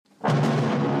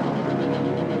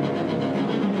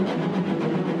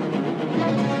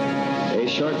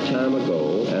short time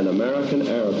ago, an American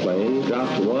airplane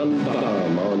dropped one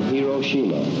bomb on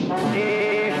Hiroshima.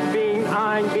 Ich bin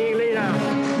ein Berliner.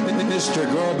 Mr.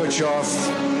 Gorbachev,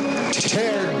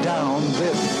 tear down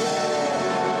this.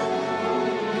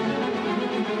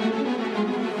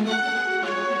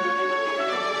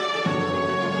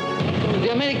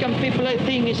 The American people, I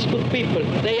think, is good people.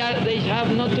 They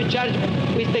have not to charge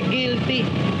with the guilty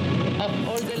of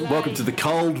all the lies. Welcome to the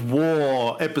Cold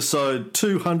War, episode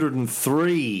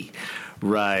 203,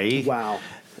 Ray. Wow,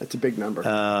 that's a big number.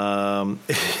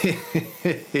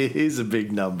 It is a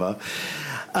big number.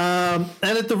 And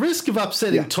at the risk of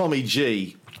upsetting Tommy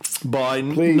G by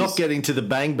not getting to the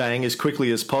bang bang as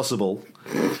quickly as possible...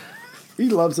 He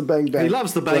loves the bang bang. He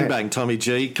loves the bang bang, Tommy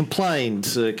G.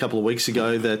 Complained a couple of weeks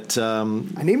ago that...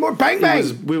 I need more bang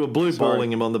bang! We were blue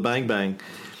balling him on the bang bang.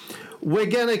 We're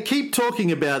going to keep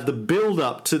talking about the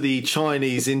build-up to the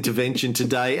Chinese intervention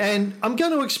today, and I'm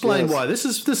going to explain why. This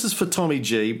is for Tommy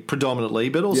G predominantly,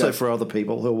 but also for other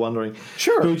people who are wondering,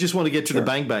 who just want to get to the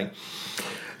bang bang.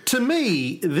 To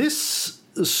me, this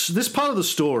part of the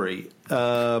story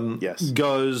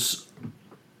goes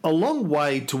a long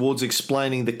way towards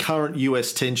explaining the current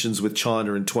US tensions with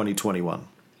China in 2021.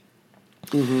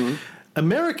 Mm-hmm.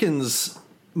 Americans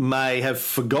may have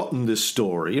forgotten this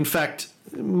story. In fact,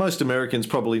 most Americans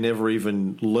probably never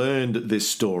even learned this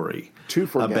story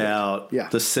about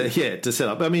to set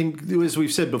up. I mean, as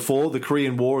we've said before, the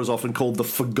Korean War is often called the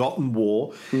Forgotten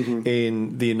War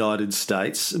in the United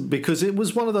States because it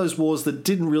was one of those wars that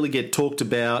didn't really get talked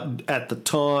about at the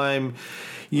time.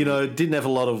 You know, didn't have a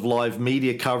lot of live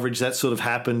media coverage. That sort of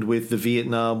happened with the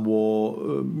Vietnam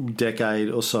War a decade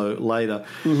or so later.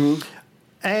 Mm-hmm.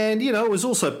 And, you know, it was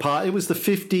also it was the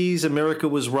 50s. America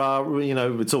was rah, you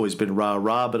know, it's always been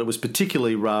rah, but it was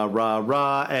particularly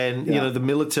rah. And, you know, the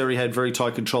military had very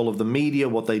tight control of the media,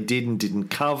 what they did and didn't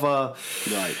cover.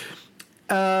 Right.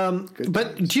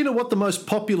 But do you know what the most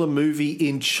popular movie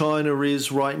in China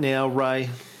is right now,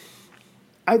 Ray?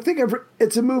 I think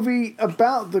it's a movie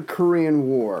about the Korean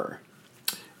War.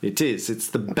 It is. It's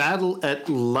the Battle at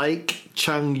Lake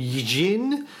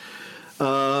Changjin,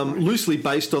 loosely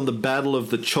based on the Battle of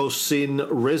the Chosin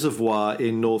Reservoir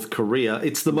in North Korea.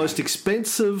 It's the most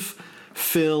expensive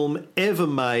film ever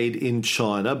made in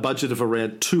China, budget of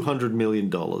around $200 million.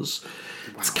 Wow.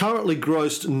 It's currently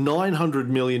grossed $900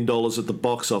 million at the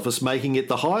box office, making it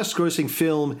the highest-grossing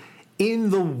film in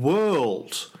the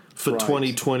world for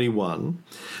 2021,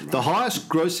 the highest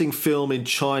grossing film in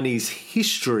Chinese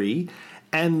history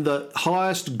and the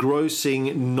highest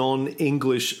grossing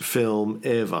non-English film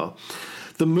ever.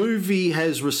 The movie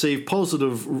has received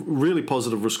really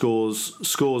positive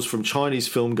scores from Chinese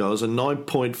filmgoers, a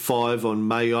 9.5 on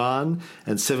Maoyan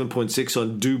and 7.6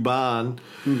 on Douban.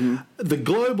 Mm-hmm. The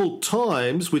Global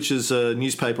Times, which is a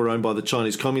newspaper owned by the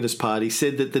Chinese Communist Party,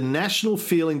 said that the national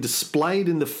feeling displayed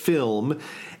in the film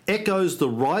echoes the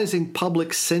rising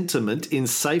public sentiment in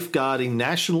safeguarding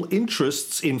national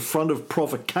interests in front of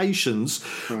provocations,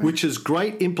 which has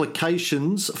great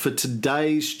implications for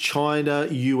today's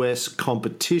China-US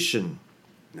competition.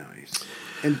 Nice.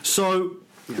 And so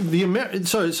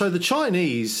the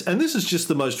Chinese, and this is just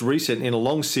the most recent in a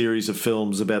long series of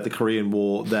films about the Korean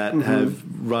War that have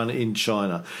run in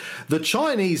China. The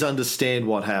Chinese understand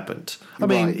what happened. I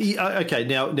mean, okay,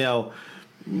 now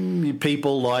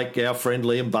people like our friend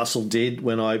Liam Bussell did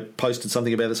when I posted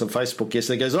something about this on Facebook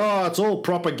yesterday. Goes, it's all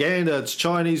propaganda. It's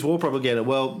Chinese war propaganda.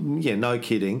 Well, yeah, no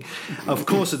kidding. Of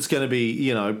course it's going to be,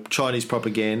 you know, Chinese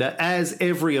propaganda, as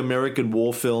every American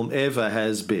war film ever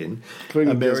has been.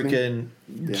 Including American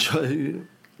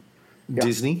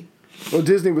Disney. Well,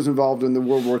 Disney was involved in the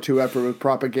World War II effort with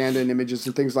propaganda and images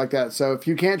and things like that. So if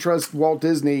you can't trust Walt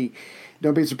Disney,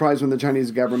 don't be surprised when the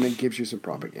Chinese government gives you some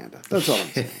propaganda. That's all I'm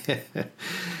saying.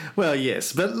 Well,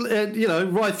 yes, but you know,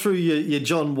 right through your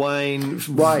John Wayne,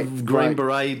 Green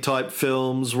Beret type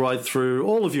films, right through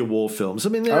all of your war films. I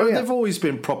mean, they've always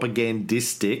been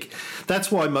propagandistic.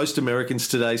 That's why most Americans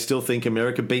today still think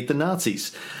America beat the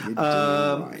Nazis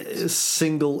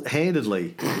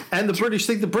single-handedly, and the British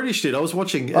think the British did. I was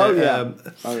watching. I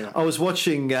was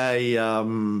watching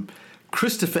a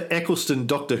Christopher Eccleston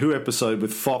Doctor Who episode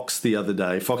with Fox the other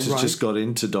day. Fox has just got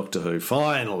into Doctor Who.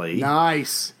 Finally.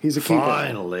 Nice. He's a keeper.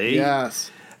 Finally. Yes.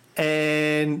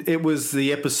 And it was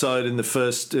the episode in the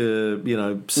first,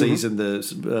 season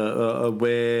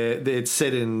where it's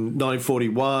set in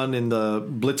 1941 in the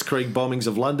Blitzkrieg bombings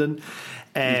of London.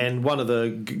 And one of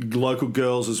the local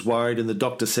girls is worried, and the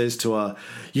doctor says to her,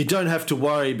 "You don't have to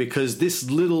worry because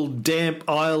this little damp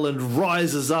island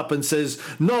rises up and says,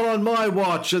 'Not on my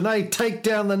watch,' and they take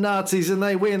down the Nazis and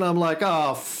they win." I'm like,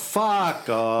 "Oh, fuck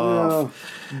off."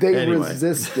 No, they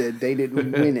resisted. They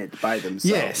didn't win it by themselves.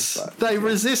 Yes, they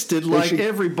resisted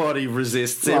everybody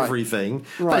resists everything.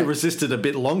 Right. They resisted a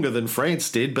bit longer than France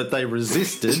did, but they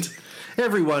resisted.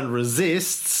 Everyone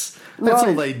resists. That's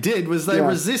all they did was they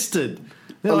resisted.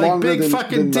 They're like, big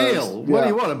fucking deal. What do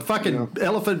you want? A fucking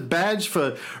elephant badge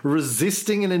for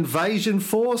resisting an invasion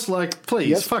force? Like,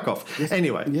 please, fuck off. Yes,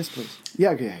 anyway. Yes, please.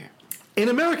 Yeah. In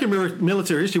American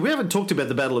military history, we haven't talked about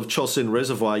the Battle of Chosin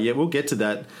Reservoir yet. We'll get to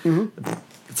that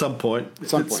at some point.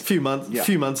 It's a few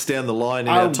months down the line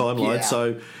in our timeline. Yeah.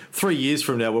 So 3 years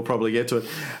from now, we'll probably get to it.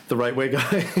 The rate we're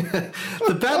going.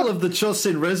 The Battle of the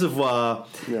Chosin Reservoir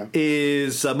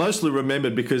is mostly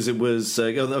remembered because it was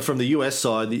from the US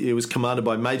side. It was commanded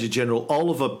by Major General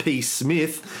Oliver P.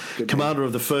 Smith, commander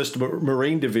of the 1st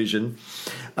Marine Division.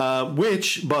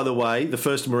 Which, by the way, the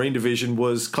 1st Marine Division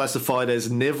was classified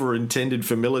as never intended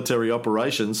for military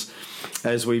operations,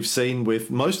 as we've seen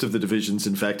with most of the divisions,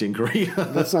 in fact, in Korea.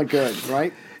 That's not good,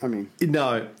 right? I mean...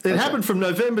 No. It happened from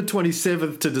November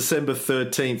 27th to December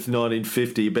 13th,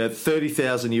 1950. About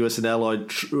 30,000 US and Allied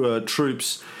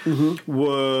troops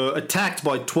were attacked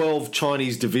by 12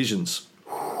 Chinese divisions.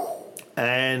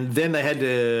 And then they had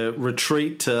to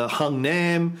retreat to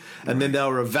Hungnam, and then they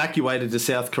were evacuated to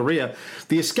South Korea.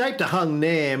 The escape to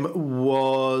Hungnam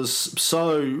was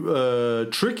so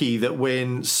tricky that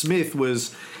when Smith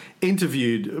was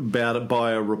interviewed about it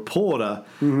by a reporter,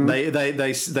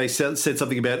 they said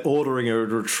something about ordering a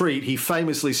retreat. He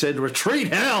famously said,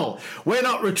 "Retreat, hell! We're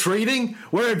not retreating.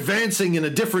 We're advancing in a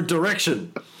different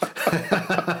direction."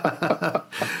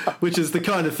 Which is the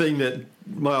kind of thing that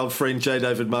my old friend J.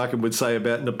 David Markham would say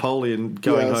about Napoleon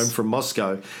going home from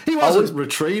Moscow. He wasn't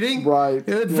retreating,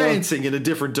 advancing in a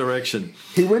different direction.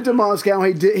 He went to Moscow.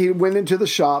 He went into the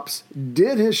shops,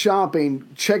 did his shopping,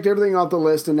 checked everything off the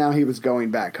list, and now he was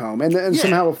going back home. And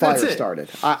somehow a fire started.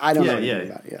 I don't know anything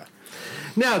about it. Yeah.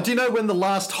 Now, do you know when the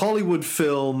last Hollywood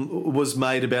film was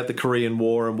made about the Korean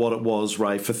War and what it was,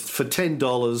 Ray? For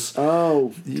 $10,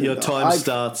 your time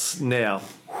starts now.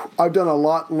 I've done a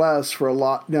lot less for a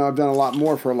lot. No, I've done a lot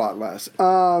more for a lot less.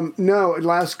 No,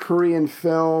 last Korean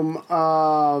film.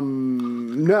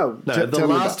 No. The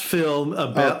last film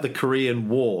about the Korean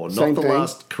War, not the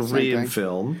last Korean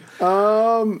film.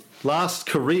 Last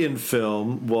Korean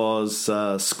film was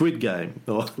Squid Game.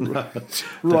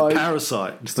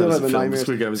 Parasite. Still have a nightmare.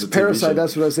 Squid Game was a Parasite,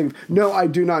 that's what I was thinking. No, I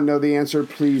do not know the answer.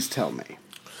 Please tell me.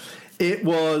 It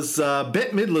was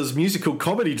Bette Midler's musical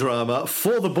comedy drama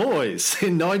For the Boys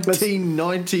in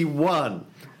 1991.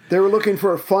 They were looking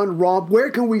for a fun romp.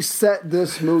 Where can we set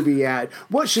this movie at?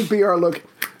 What should be our look?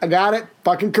 I got it.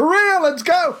 Fucking Korea. Let's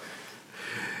go.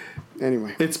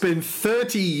 Anyway. It's been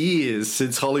 30 years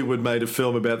since Hollywood made a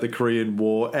film about the Korean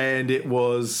War, and it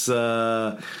was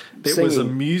a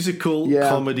musical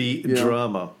comedy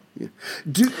drama. Yeah.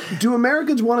 Do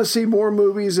Americans want to see more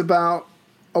movies about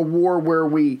a war where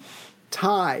we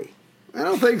tie? I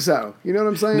don't think so. You know what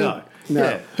I'm saying? No.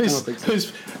 Yeah. I don't think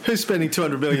so. Who's spending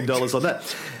 $200 million on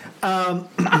that?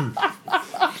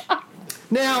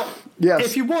 Now,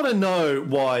 if you want to know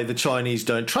why the Chinese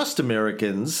don't trust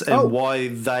Americans and why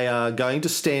they are going to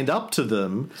stand up to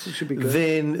them,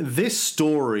 then this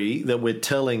story that we're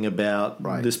telling about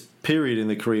this period in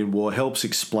the Korean War helps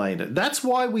explain it. That's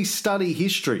why we study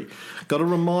history. Got to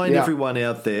remind everyone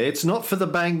out there, it's not for the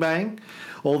bang bang,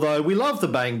 although we love the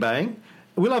bang bang.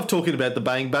 We love talking about the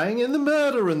bang bang and the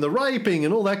murder and the raping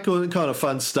and all that kind of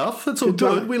fun stuff. That's all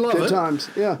good. We love it. Good times.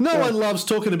 Yeah. No one loves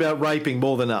talking about raping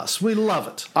more than us. We love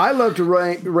it. I love to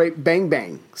rape bang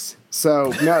bangs.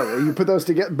 So, no, you put those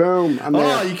together, boom, I'm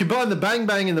there. Oh, you combine the bang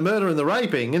bang and the murder and the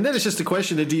raping, and then it's just a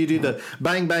question of do you do the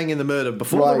bang bang and the murder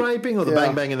before the raping or the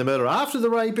bang bang and the murder after the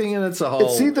raping, and it's a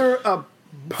whole... It's either a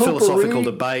philosophical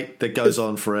debate that goes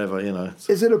on forever, you know.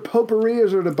 Is it a potpourri or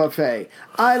is it a buffet?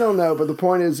 I don't know, but the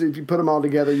point is if you put them all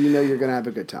together, you know you're going to have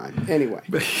a good time. Anyway.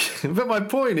 But my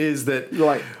point is that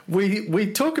we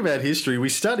talk about history, we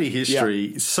study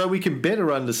history so we can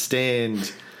better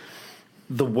understand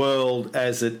the world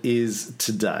as it is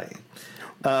today.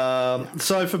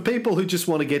 So for people who just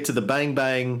want to get to the bang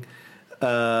bang,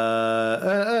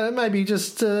 maybe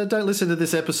just don't listen to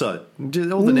this episode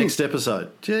or the next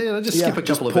episode. Just skip a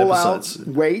couple of episodes.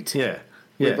 Wait.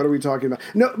 Wait, what are we talking about?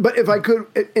 No, but if I could,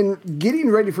 in getting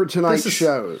ready for tonight's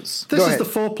shows. This is the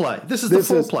foreplay. This is the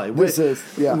foreplay.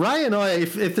 Ray and I,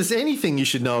 if there's anything you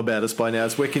should know about us by now,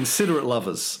 is we're considerate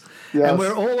lovers. Yes. And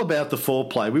we're all about the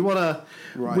foreplay. We want to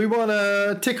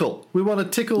tickle. We want to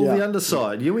tickle the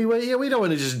underside. We don't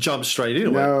want to just jump straight into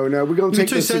it. No, we're going to take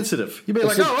too sensitive. You'd be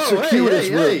like, circuitous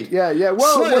route. Hey.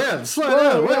 Yeah. Slow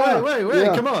down. Wait.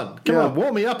 Yeah. Come on.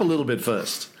 Warm me up a little bit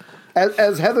first.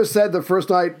 As Heather said the first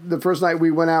night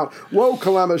we went out, whoa,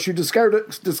 Columbus, you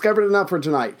discovered enough for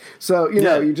tonight. So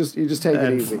you just take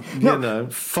it easy.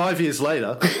 5 years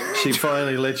later, she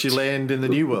finally lets you land in the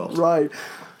new world. Right.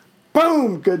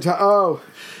 Boom. Good time. Oh,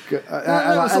 good.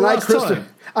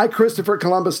 I Christopher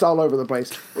Columbus all over the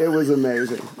place. It was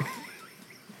amazing.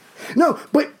 No,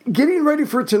 but getting ready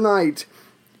for tonight,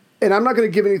 and I'm not going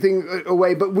to give anything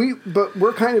away, but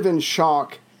we're kind of in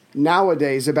shock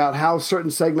nowadays about how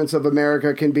certain segments of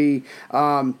America can be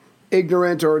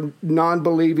ignorant or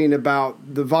non-believing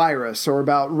about the virus or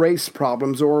about race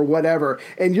problems or whatever.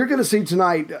 And you're going to see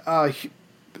tonight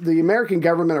the American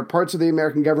government or parts of the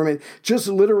American government just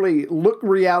literally look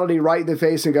reality right in the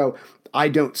face and go, I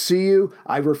don't see you,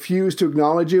 I refuse to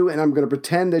acknowledge you, and I'm going to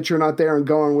pretend that you're not there and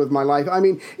go on with my life. I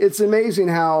mean, it's amazing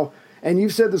how, and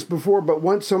you've said this before, but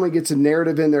once someone gets a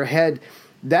narrative in their head,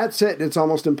 that's it. It's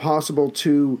almost impossible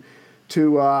to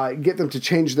get them to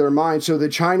change their mind. So the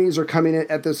Chinese are coming in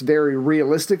at this very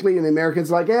realistically, and the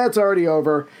Americans are like, it's already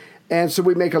over. And so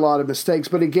we make a lot of mistakes.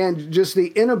 But again, just the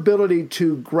inability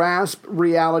to grasp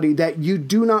reality that you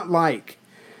do not like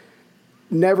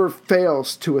never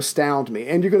fails to astound me.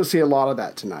 And you're going to see a lot of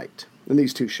that tonight in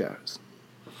these two shows.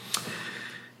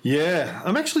 Yeah,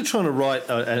 I'm actually trying to write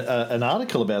an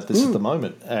article about this at the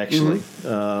moment, actually.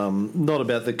 Mm-hmm. Not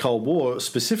about the Cold War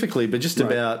specifically, but just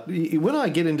about when I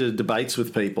get into debates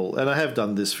with people, and I have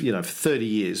done this, for 30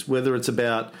 years, whether it's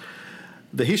about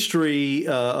the history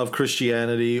of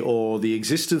Christianity or the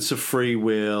existence of free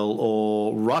will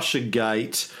or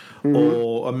Russiagate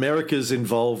or America's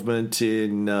involvement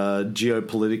in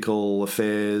geopolitical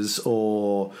affairs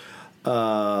or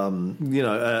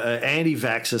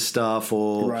anti-vaxxer stuff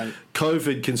or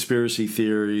COVID conspiracy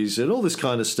theories and all this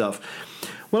kind of stuff.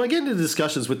 When I get into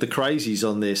discussions with the crazies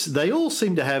on this, they all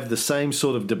seem to have the same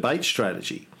sort of debate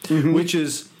strategy, which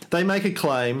is they make a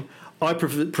claim, I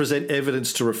present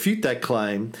evidence to refute that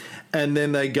claim, and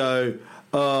then they go,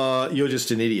 you're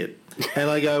just an idiot. And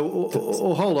I go,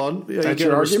 hold on, are you going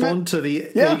to respond to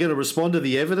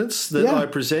the evidence that I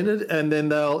presented? And then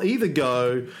they'll either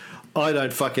go, I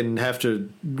don't fucking have to,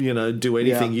 do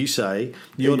anything you say.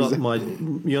 You're not my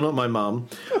mum.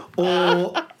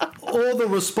 Or the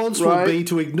response will be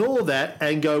to ignore that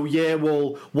and go,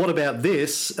 well, what about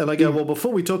this? And I go, well,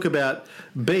 before we talk about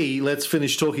B, let's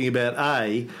finish talking about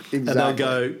A. Exactly. And they'll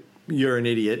go, you're an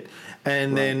idiot.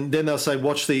 And then they'll say,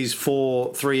 watch these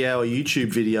 4 3-hour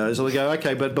YouTube videos. And I go,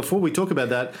 okay, but before we talk about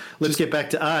that, let's get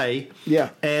back to A. Yeah.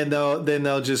 And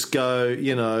they'll just go,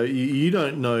 you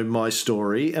don't know my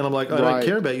story. And I'm like, I don't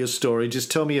care about your story. Just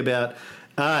tell me about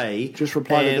A. Just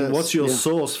reply to this. And what's your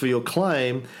source for your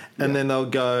claim? And then they'll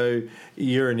go,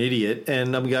 you're an idiot.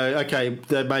 And I'm going, okay,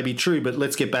 that may be true, but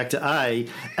let's get back to A.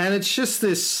 And it's just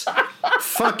this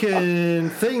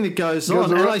fucking thing that goes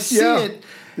on. And I see it.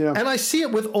 Yeah. And I see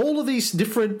it with all of these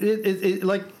different,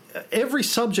 like every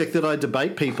subject that I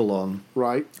debate people on.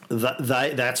 Right.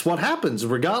 That's what happens,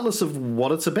 regardless of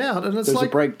what it's about. And there's a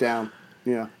breakdown.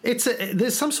 Yeah.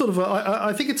 There's some sort of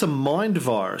I think it's a mind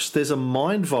virus. There's a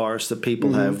mind virus that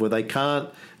people have where they can't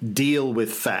deal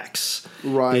with facts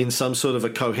in some sort of a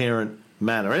coherent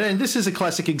manner. And this is a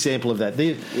classic example of that.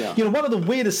 One of the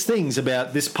weirdest things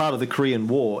about this part of the Korean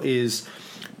War is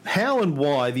how and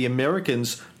why the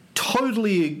Americans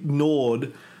totally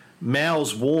ignored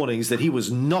Mao's warnings that he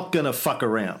was not going to fuck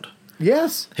around.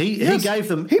 Yes. He gave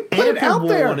them ample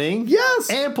warning. Yes.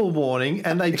 Ample warning,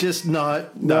 and they just no.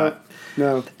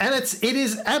 And it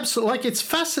is absolutely like it's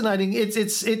fascinating.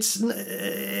 It's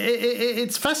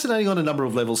fascinating on a number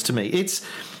of levels to me. It's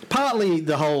partly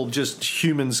the whole just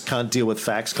humans can't deal with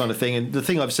facts kind of thing, and the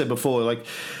thing I've said before, like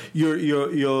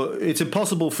it's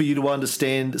impossible for you to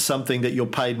understand something that you're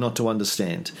paid not to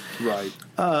understand, right?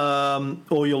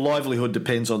 Or your livelihood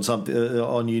depends on something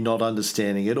on you not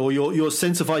understanding it, or your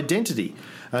sense of identity.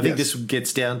 I think this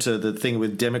gets down to the thing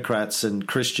with Democrats and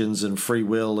Christians and free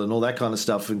will and all that kind of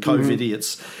stuff and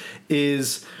idiots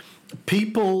is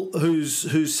people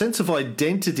whose sense of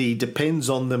identity depends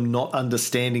on them not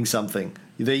understanding something.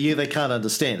 They can't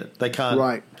understand it. They can't.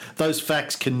 Right. Those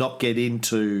facts cannot get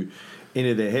into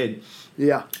their head.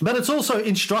 Yeah. But it's also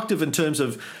instructive in terms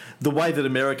of the way that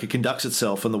America conducts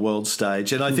itself on the world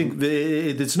stage. And I think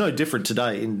it's no different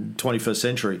today in 21st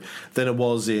century than it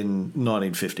was in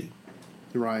 1950.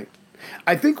 Right.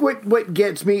 I think what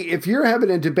gets me, if you're having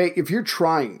a debate, if you're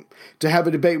trying to have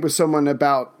a debate with someone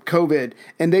about COVID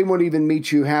and they won't even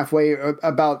meet you halfway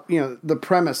about, the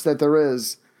premise that there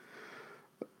is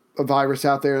a virus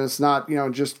out there and it's not,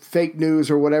 just fake news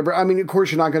or whatever. I mean, of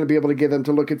course, you're not going to be able to get them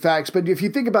to look at facts. But if you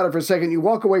think about it for a second, you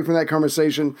walk away from that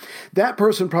conversation, that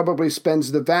person probably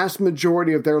spends the vast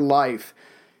majority of their life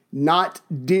not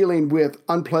dealing with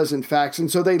unpleasant facts. And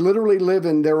so they literally live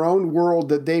in their own world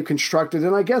that they've constructed.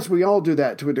 And I guess we all do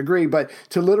that to a degree, but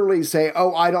to literally say,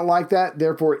 oh, I don't like that,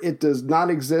 therefore it does not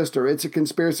exist or it's a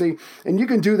conspiracy. And you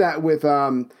can do that with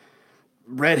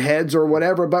redheads or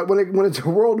whatever. But when it's a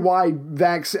worldwide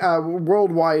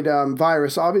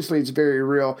virus, obviously it's very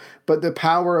real. But the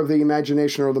power of the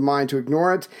imagination or the mind to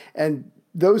ignore it, and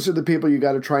those are the people you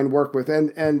got to try and work with.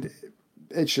 And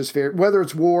it's just fair. Whether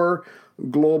it's war,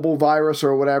 global virus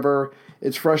or whatever,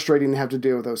 it's frustrating to have to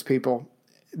deal with those people.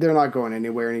 They're not going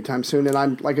anywhere anytime soon, and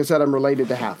I'm related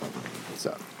to half of them.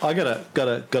 So I got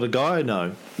a guy I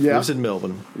know lives in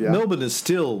Melbourne. Yeah. Melbourne is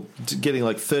still getting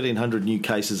like 1,300 new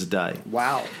cases a day.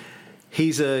 Wow.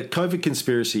 He's a COVID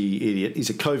conspiracy idiot. He's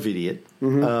a COVID-idiot,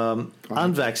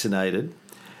 unvaccinated.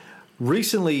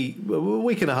 Recently, a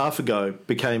week and a half ago,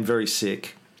 became very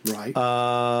sick. Right.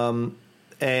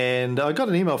 And I got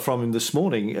an email from him this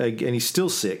morning, and he's still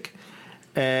sick.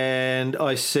 And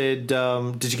I said,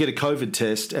 did you get a COVID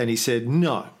test? And he said,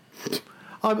 no.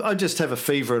 I just have a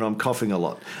fever and I'm coughing a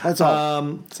lot. That's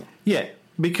all. Yeah,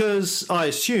 because I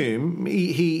assume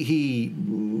he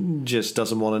just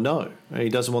doesn't want to know. He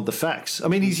doesn't want the facts. I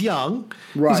mean, he's young.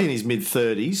 Right. He's in his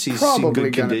mid-30s. He's probably in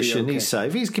good condition. Okay. He's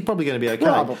safe. He's probably going to be okay.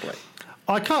 Probably.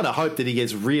 I kind of hope that he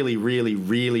gets really, really,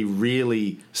 really,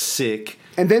 really sick.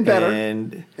 And then better.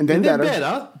 And then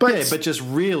better. But just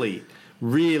really,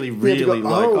 really, really,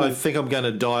 I think I'm going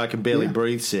to die. I can barely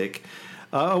breathe sick.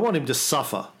 I want him to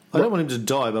suffer. I don't want him to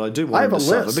die, but I do want him to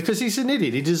suffer because he's an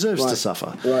idiot. He deserves to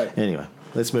suffer. Right. Anyway,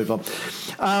 let's move on.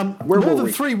 More than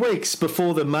 3 weeks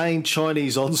before the main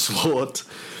Chinese onslaught,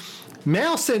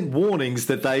 Mao sent warnings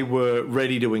that they were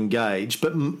ready to engage,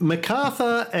 but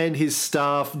MacArthur and his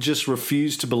staff just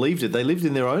refused to believe it. They lived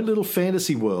in their own little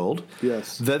fantasy world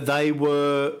that they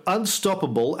were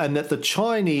unstoppable and that the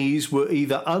Chinese were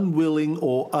either unwilling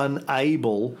or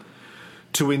unable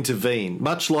to intervene,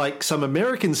 much like some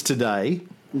Americans today.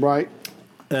 Right.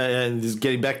 And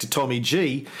getting back to Tommy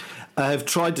G, have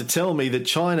tried to tell me that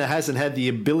China hasn't had the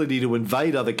ability to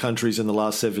invade other countries in the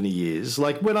last 70 years.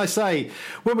 Like when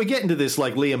we get into this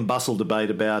like Liam Bussell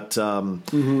debate about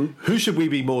who should we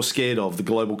be more scared of, the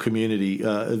global community,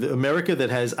 America that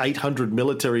has 800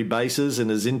 military bases and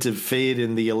has interfered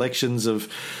in the elections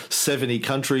of 70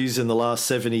 countries in the last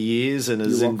 70 years and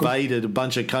has invaded a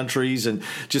bunch of countries and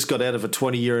just got out of a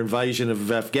 20-year invasion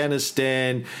of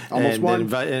Afghanistan and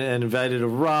invaded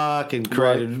Iraq and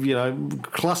created,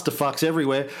 clusterfucks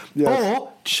everywhere,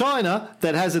 or China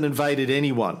that hasn't invaded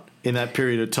anyone in that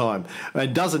period of time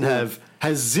and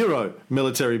has zero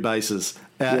military bases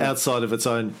outside of its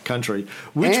own country.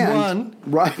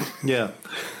 Right. Yeah.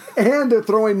 And they're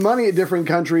throwing money at different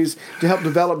countries to help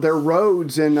develop their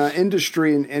roads and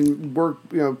industry and work,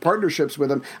 partnerships with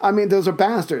them. I mean, those are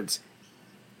bastards.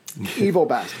 Evil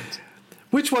bastards.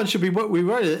 Which one should be what we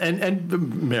worry? And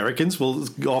Americans will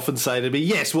often say to me,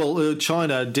 yes, well,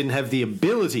 China didn't have the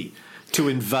ability to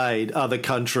invade other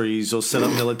countries or set up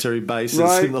military bases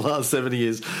in the last 70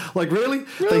 years. Like, really?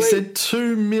 They sent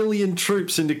 2 million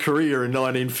troops into Korea in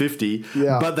 1950,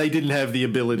 but they didn't have the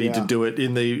ability to do it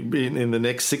in the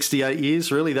next 68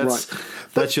 years? Really?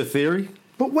 That's your theory?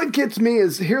 But what gets me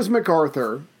is, here's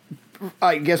MacArthur,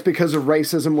 I guess because of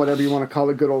racism, whatever you want to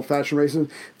call it, good old-fashioned racism,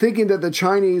 thinking that the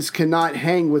Chinese cannot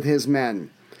hang with his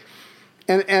men.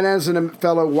 And as a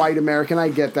fellow white American, I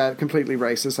get that. Completely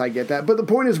racist, I get that. But the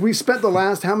point is, we spent the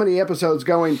last how many episodes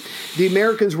going, the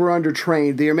Americans were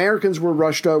undertrained. The Americans were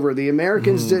rushed over. The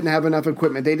Americans didn't have enough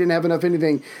equipment. They didn't have enough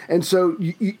anything. And so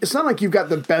it's not like you've got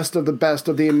the best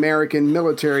of the American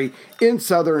military in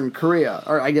Southern Korea,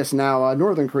 or I guess now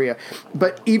Northern Korea.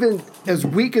 But even as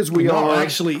weak as we are... No,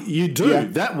 actually, you do. Yeah.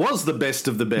 That was the best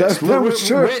of the best. That was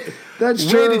true. That's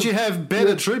true. Where did you have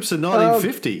better troops in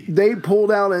 1950? They pulled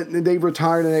out and they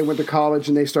retired and they went to college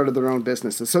and they started their own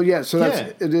businesses. So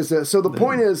it is. So the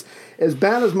point is, as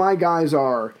bad as my guys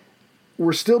are,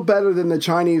 we're still better than the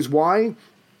Chinese. Why?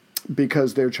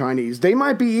 Because they're Chinese. They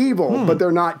might be evil, but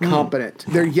they're not competent.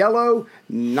 They're yellow,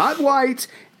 not white.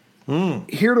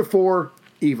 Heretofore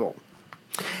evil.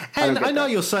 And I know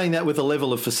you're saying that with a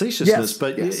level of facetiousness, yes.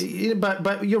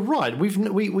 but you're right.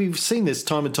 We've seen this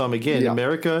time and time again. Yeah.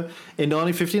 America in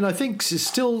 1915, I think, is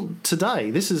still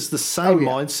today. This is the same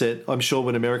mindset. I'm sure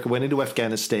when America went into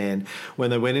Afghanistan, when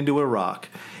they went into Iraq,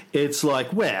 it's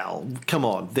like, well, come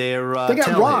on, they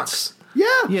got rocks.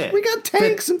 Yeah, we got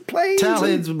tanks and planes.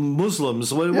 Towelheads,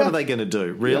 Muslims, what are they going to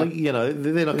do, really? Yeah.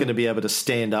 They're not going to be able to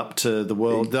stand up to the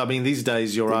world. I mean, these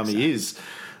days your army is,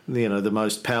 the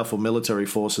most powerful military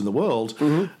force in the world.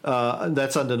 Mm-hmm.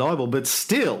 That's undeniable. But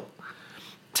still,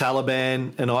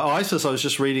 Taliban and ISIS, I was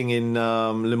just reading in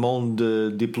Le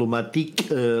Monde Diplomatique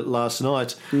last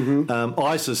night,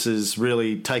 ISIS is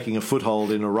really taking a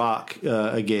foothold in Iraq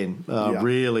again,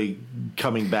 really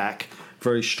coming back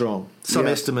very strong. Some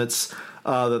estimates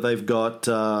are that they've got,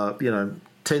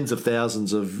 tens of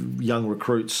thousands of young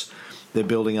recruits they're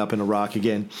building up in Iraq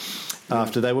again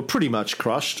after they were pretty much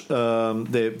crushed.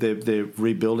 They're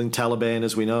rebuilding. Taliban,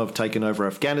 as we know, have taken over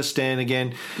Afghanistan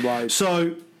again. Right.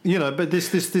 So, but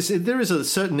this there is a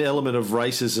certain element of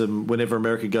racism whenever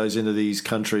America goes into these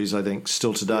countries, I think,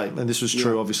 still today. And this was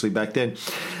true, obviously, back then.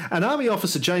 An Army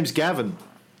officer, James Gavin,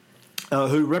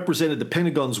 who represented the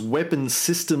Pentagon's Weapons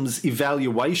Systems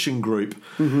Evaluation Group,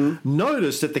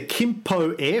 noticed at the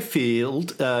Kimpo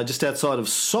airfield just outside of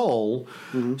Seoul,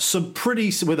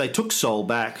 where they took Seoul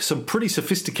back, some pretty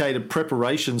sophisticated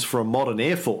preparations for a modern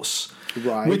air force,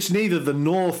 which neither the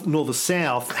North nor the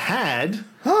South had.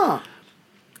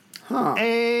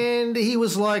 And he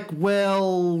was like,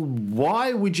 well,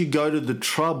 why would you go to the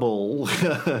trouble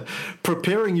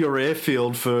preparing your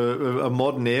airfield for a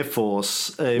modern air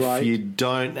force if you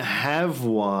don't have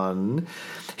one?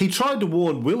 He tried to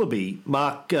warn Willoughby,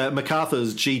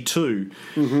 MacArthur's G2,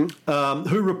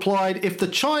 who replied, if the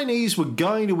Chinese were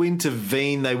going to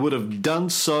intervene, they would have done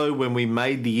so when we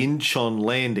made the Incheon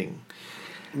landing.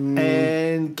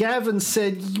 And Gavin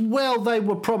said, well, they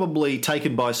were probably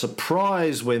taken by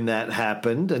surprise when that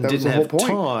happened and didn't have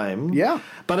time. Yeah.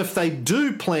 But if they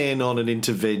do plan on an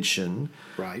intervention,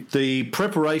 the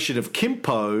preparation of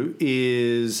Kimpo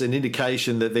is an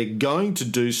indication that they're going to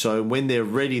do so. When they're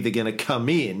ready, they're going to come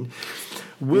in.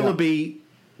 Willoughby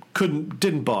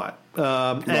didn't buy it.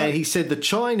 And he said the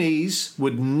Chinese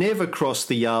would never cross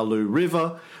the Yalu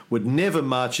River, would never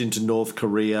march into North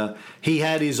Korea. He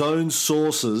had his own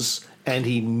sources, and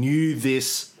he knew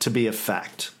this to be a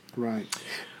fact. Right.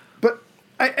 But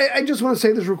I just want to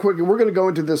say this real quick, and we're going to go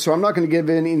into this, so I'm not going to give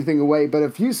anything away. But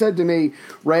if you said to me,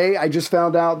 Ray, I just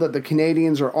found out that the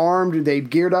Canadians are armed, they've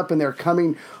geared up, and they're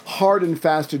coming hard and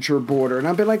fast at your border. And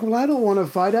I'd be like, well, I don't want to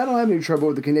fight. I don't have any trouble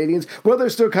with the Canadians. Well, they're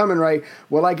still coming, Ray.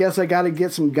 Well, I guess I got to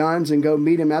get some guns and go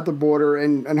meet them at the border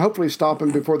and hopefully stop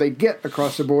them before they get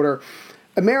across the border.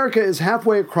 America is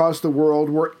halfway across the world.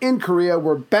 We're in Korea.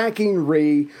 We're backing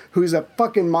Ri, who's a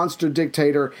fucking monster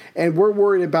dictator, and we're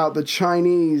worried about the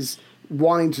Chinese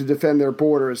wanting to defend their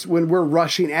borders when we're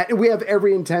rushing at. We have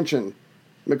every intention.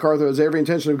 MacArthur has every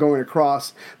intention of going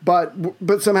across, but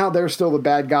somehow they're still the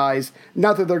bad guys.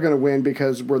 Not that they're going to win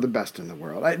because we're the best in the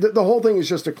world. The whole thing is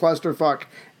just a clusterfuck,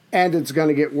 and it's going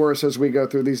to get worse as we go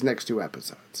through these next two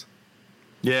episodes.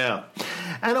 Yeah.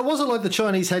 And it wasn't like the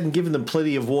Chinese hadn't given them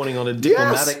plenty of warning on a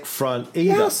diplomatic front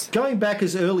either. Yes. Going back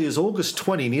as early as August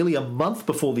 20, nearly a month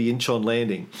before the Incheon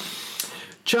landing,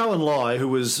 Zhou Enlai, who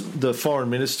was the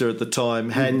foreign minister at the time,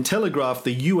 had telegraphed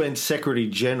the UN Secretary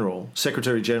General,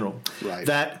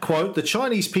 that, quote, the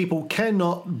Chinese people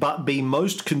cannot but be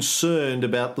most concerned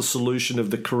about the solution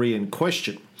of the Korean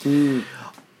question.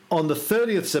 On the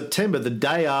 30th September, the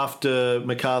day after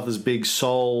MacArthur's big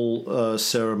Seoul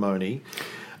ceremony,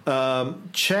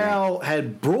 Chow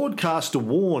had broadcast a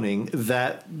warning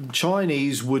that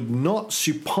Chinese would not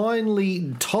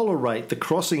supinely tolerate the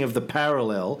crossing of the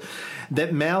parallel,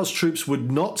 that Mao's troops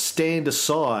would not stand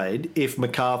aside if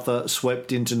MacArthur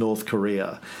swept into North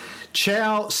Korea.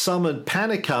 Chow summoned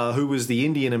Panikkar, who was the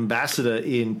Indian ambassador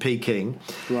in Peking,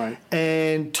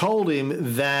 and told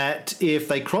him that if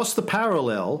they crossed the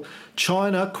parallel,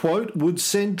 China, quote, would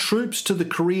send troops to the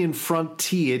Korean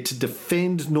frontier to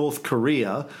defend North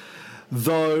Korea,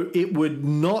 though it would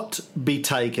not be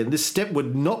taken, this step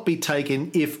would not be taken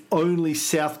if only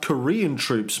South Korean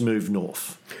troops move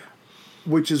north.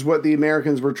 Which is what the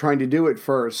Americans were trying to do at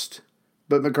first.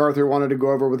 But MacArthur wanted to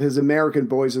go over with his American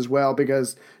boys as well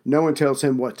because no one tells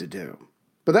him what to do.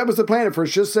 But that was the plan at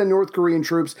first, just send North Korean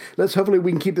troops. Hopefully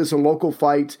we can keep this a local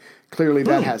fight. Clearly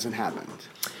that hasn't happened.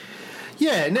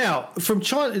 Yeah, now, from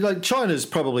China, China's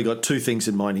probably got two things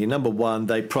in mind here. Number one,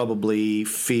 they probably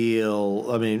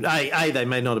feel, A, they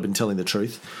may not have been telling the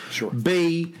truth. Sure.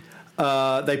 B,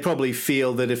 They probably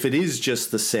feel that if it is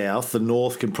just the South, the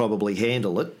North can probably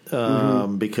handle it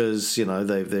because,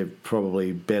 they're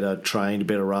probably better trained,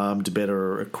 better armed,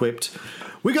 better equipped.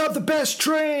 We got the best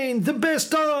trained, the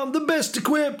best armed, the best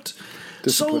equipped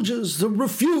soldiers that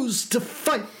refuse to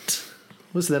fight.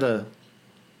 Was that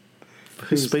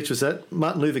whose speech was that?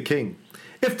 Martin Luther King.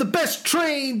 If the best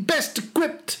trained, best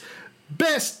equipped,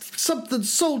 best something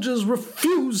soldiers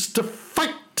refuse to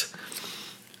fight.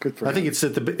 Good for I him. think it's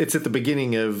at the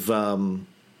beginning of an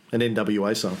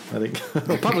NWA song. I think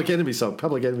or Public Enemy song.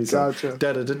 Public Enemy song. Gotcha.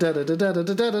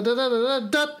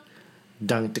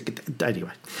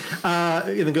 Anyway,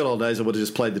 in the good old days, I would have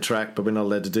just played the track, but we're not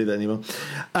allowed to do that anymore.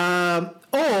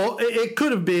 Or it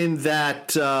could have been that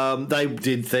they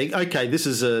did think, okay, this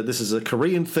is a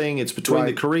Korean thing. It's between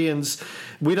the Koreans.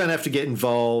 We don't have to get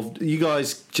involved. You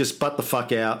guys just butt the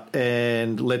fuck out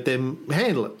and let them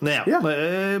handle it. Now,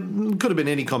 could have been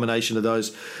any combination of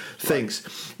those things.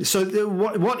 Right. So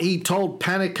what he told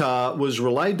Panikar was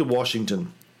relayed to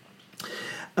Washington.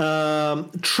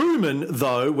 Truman,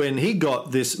 though, when he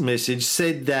got this message,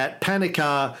 said that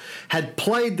Panikar had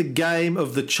played the game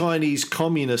of the Chinese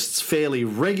communists fairly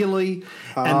regularly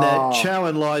and that Chow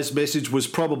En-lai's message was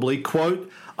probably,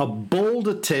 quote, a bold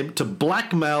attempt to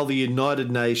blackmail the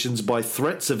United Nations by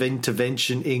threats of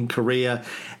intervention in Korea,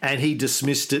 and he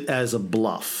dismissed it as a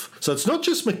bluff. So it's not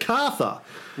just MacArthur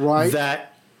that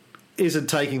isn't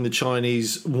taking the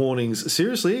Chinese warnings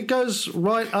seriously. It goes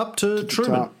right up to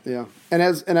Truman. Top, yeah. And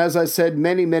as I said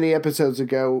many episodes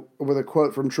ago with a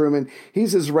quote from Truman,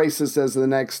 he's as racist as the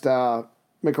next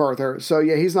MacArthur. So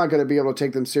yeah, he's not going to be able to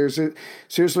take them seriously.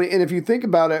 And if you think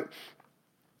about it,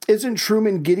 isn't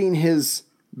Truman getting his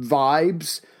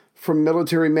vibes from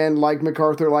military men like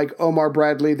MacArthur, like Omar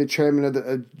Bradley, the chairman of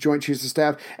the Joint Chiefs of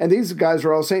Staff? And these guys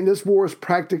are all saying this war is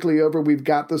practically over. We've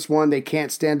got this one. They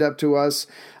can't stand up to us.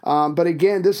 But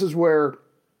again, this is where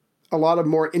a lot of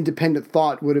more independent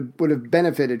thought would have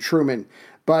benefited Truman.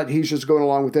 But he's just going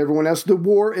along with everyone else. The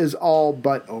war is all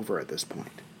but over at this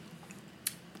point.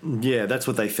 Yeah, that's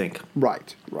what they think.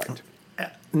 Right.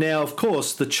 Now, of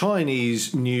course, the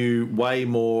Chinese knew way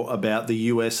more about the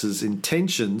US's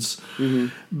intentions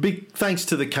thanks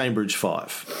to the Cambridge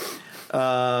Five.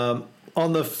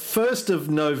 On the 1st of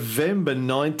November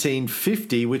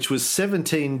 1950, which was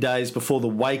 17 days before the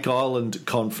Wake Island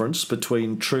Conference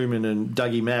between Truman and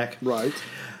Dougie Mack,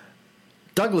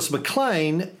 Douglas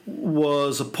MacLean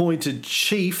was appointed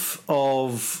chief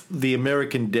of the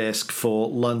American desk for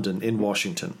London in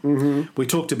Washington. We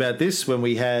talked about this when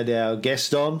we had our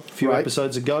guest on a few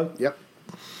episodes ago. Yep.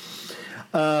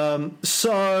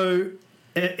 So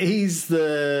he's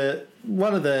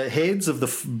one of the heads of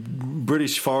the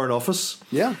British Foreign Office.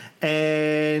 Yeah.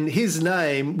 And his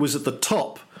name was at the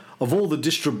top of all the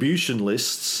distribution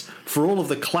lists for all of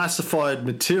the classified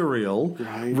material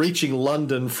reaching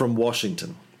London from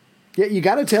Washington. Yeah, you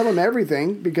got to tell him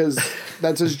everything because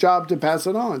that's his job to pass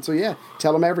it on. So, yeah,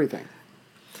 tell him everything.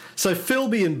 So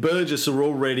Philby and Burgess are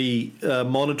already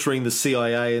monitoring the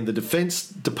CIA and the Defense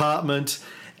Department,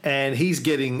 and he's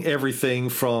getting everything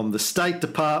from the State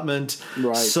Department.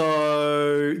 Right.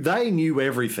 So they knew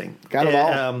everything. Got it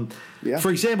all. Yeah.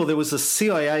 For example, there was a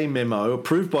CIA memo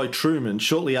approved by Truman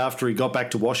shortly after he got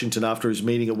back to Washington after his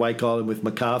meeting at Wake Island with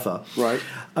MacArthur,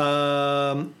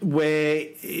 where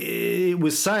it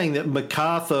was saying that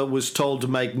MacArthur was told to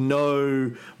make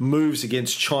no moves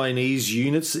against Chinese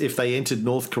units if they entered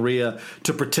North Korea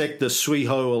to protect the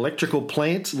Suiho electrical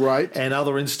plant and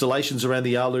other installations around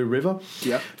the Yalu River.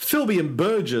 Yep. Philby and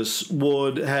Burgess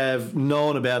would have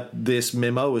known about this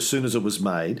memo as soon as it was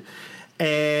made.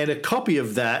 And a copy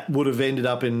of that would have ended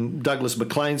up in Douglas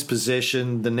MacLean's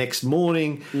possession the next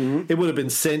morning. It would have been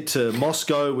sent to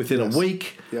Moscow within a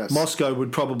week. Moscow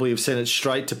would probably have sent it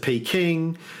straight to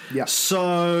Peking.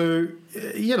 So,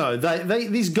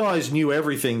 these guys knew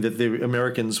everything that the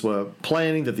Americans were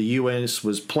planning, that the US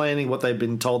was planning, what they'd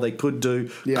been told they could do,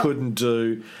 couldn't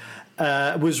do.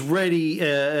 Was ready,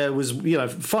 was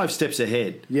 5 steps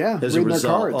ahead as a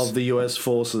result of the US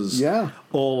forces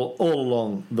all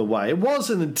along the way. It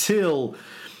wasn't until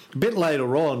a bit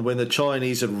later on when the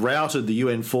Chinese had routed the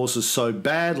UN forces so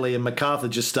badly and MacArthur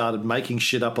just started making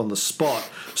shit up on the spot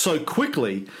so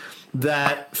quickly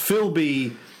that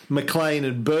Philby, MacLean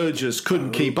and Burgess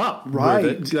couldn't keep up with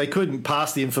it. They couldn't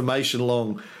pass the information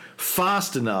along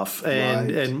fast enough,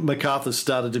 and MacArthur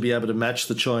started to be able to match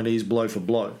the Chinese blow for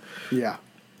blow. Yeah.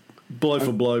 Blow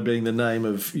for blow being the name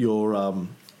of your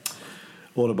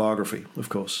autobiography, of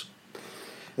course.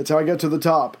 That's how I got to the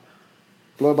top.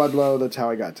 Blow by blow, that's how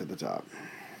I got to the top.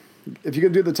 If you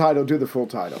can do the title, do the full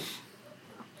title.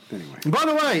 Anyway. By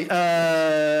the way,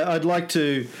 I'd like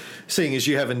to seeing as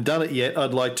you haven't done it yet,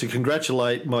 I'd like to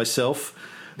congratulate myself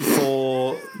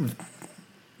for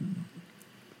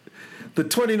the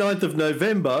 29th of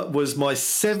November was my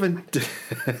seventh.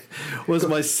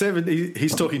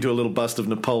 He's talking to a little bust of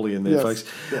Napoleon there, folks.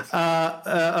 Yes.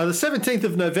 The 17th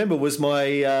of November was my.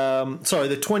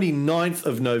 The 29th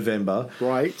of November.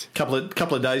 Right.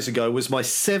 Couple of days ago was my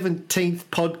 17th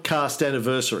podcast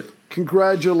anniversary.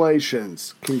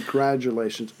 Congratulations!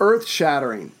 Earth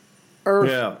shattering.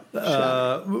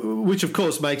 Which of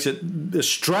course makes it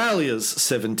Australia's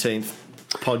 17th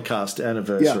podcast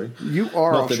anniversary. Yeah, you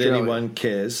are not Australia. that anyone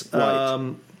cares.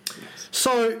 Right.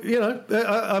 So,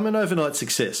 I'm an overnight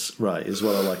success, Ray, is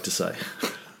what I like to say.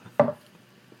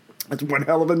 That's one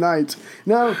hell of a night.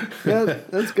 No, yeah,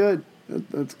 that's good.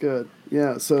 That's good.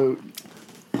 Yeah, so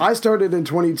I started in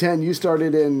 2010. You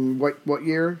started in what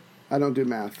year? I don't do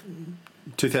math.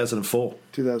 2004.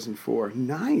 2004.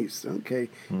 Nice. Okay.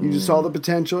 You just saw the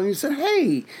potential and you said,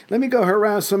 hey, let me go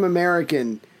harass some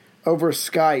American over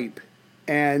Skype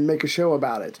and make a show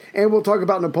about it. And we'll talk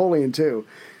about Napoleon, too.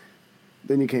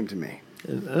 Then you came to me.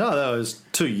 No, that was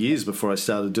 2 years before I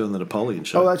started doing the Napoleon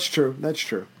show. Oh, that's true.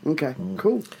 Okay,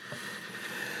 cool.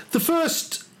 The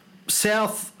first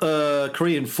South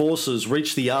Korean forces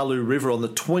reached the Yalu River on the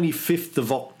 25th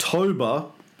of October,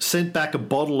 sent back a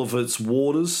bottle of its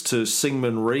waters to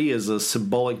Syngman Rhee as a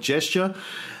symbolic gesture.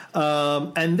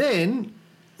 And then...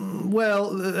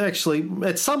 Well, actually,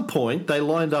 at some point, they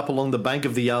lined up along the bank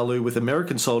of the Yalu with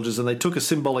American soldiers and they took a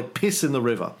symbolic piss in the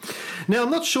river. Now, I'm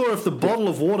not sure if the bottle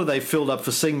of water they filled up for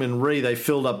Syngman Rhee, they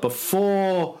filled up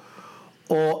before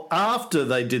or after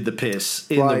they did the piss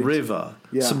in the river.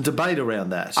 Yeah. Some debate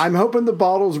around that. I'm hoping the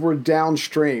bottles were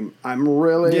downstream. I'm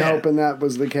really hoping that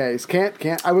was the case.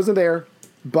 I wasn't there,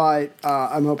 but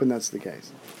I'm hoping that's the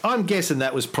case. I'm guessing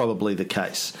that was probably the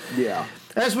case. Yeah.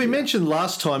 As we mentioned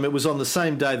last time, it was on the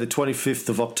same day, the 25th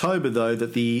of October, though,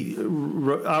 that the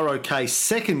ROK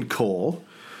 2nd Corps,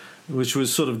 which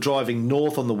was sort of driving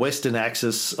north on the western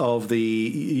axis of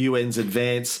the UN's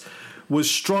advance, was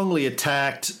strongly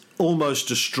attacked, almost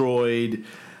destroyed.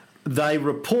 They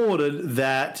reported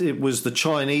that it was the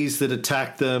Chinese that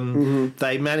attacked them. Mm-hmm.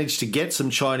 They managed to get some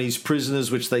Chinese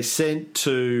prisoners, which they sent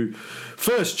to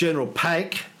first General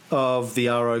Paik of the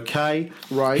ROK.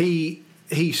 Right.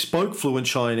 He spoke fluent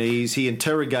Chinese. He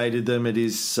interrogated them at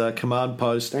his command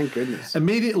post. Thank goodness.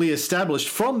 Immediately established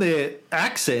from their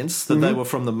accents that they were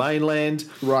from the mainland.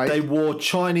 Right. They wore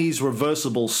Chinese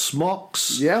reversible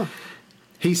smocks. Yeah.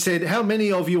 He said, "How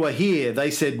many of you are here?"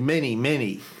 They said, "Many,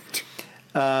 many."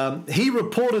 He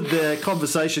reported the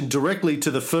conversation directly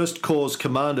to the First Corps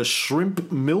commander,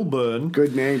 Shrimp Milburn.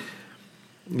 Good name.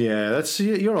 Yeah, that's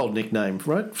your old nickname,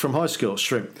 right? From high school,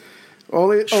 Shrimp.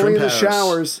 Only in the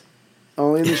showers.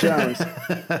 Only in the showers.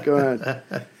 Go ahead.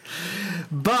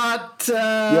 But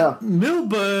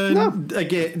Milburn,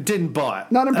 again, didn't buy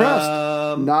it. Not impressed.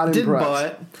 Didn't buy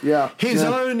it. Yeah. His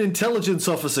own intelligence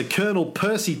officer, Colonel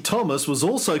Percy Thomas, was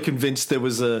also convinced there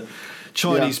was a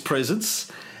Chinese presence.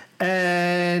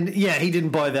 And, he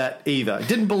didn't buy that either.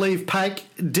 Didn't believe Paik,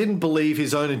 didn't believe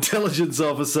his own intelligence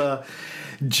officer.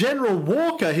 General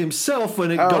Walker himself, when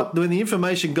the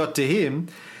information got to him...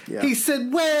 Yeah. He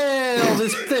said, well,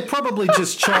 they're probably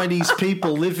just Chinese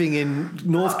people living in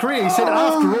North Korea. He said,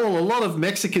 after all, a lot of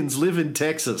Mexicans live in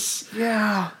Texas.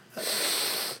 Yeah.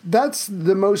 That's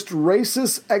the most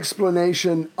racist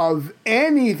explanation of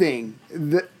anything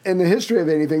in the history of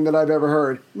anything that I've ever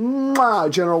heard. Mwah,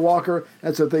 General Walker,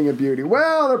 that's a thing of beauty.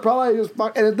 Well, they're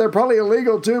probably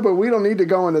illegal too, but we don't need to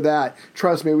go into that.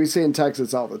 Trust me, we see in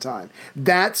Texas all the time.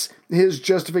 That's his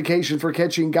justification for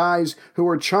catching guys who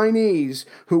are Chinese,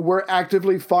 who were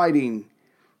actively fighting.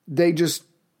 They just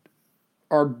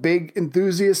are big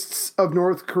enthusiasts of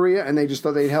North Korea, and they just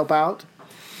thought they'd help out.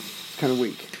 It's kind of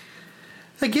weak.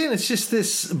 Again, it's just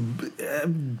this,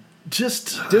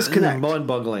 disconnect,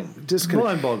 mind-boggling.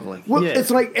 Mind-boggling. Well,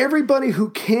 it's like everybody who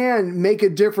can make a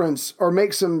difference or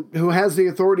who has the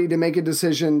authority to make a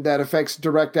decision that affects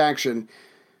direct action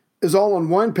is all on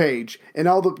one page, and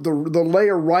all the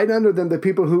layer right under them, the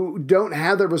people who don't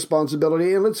have the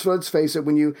responsibility. And let's face it,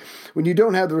 when you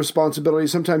don't have the responsibility,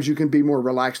 sometimes you can be more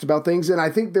relaxed about things. And I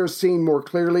think they're seeing more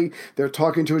clearly. They're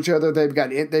talking to each other. They've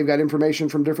got information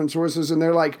from different sources, and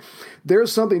they're like,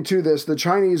 there's something to this. The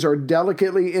Chinese are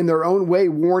delicately, in their own way,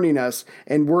 warning us,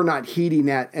 and we're not heeding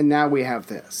that. And now we have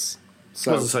this.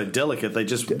 So, it wasn't so delicate. They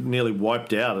just nearly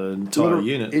wiped out an entire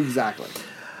unit. Exactly.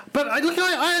 But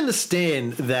I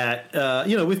understand that,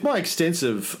 with my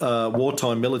extensive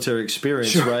wartime military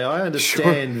experience, Ray, I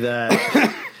understand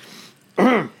that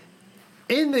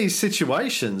in in these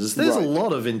situations, there's Right. a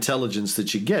lot of intelligence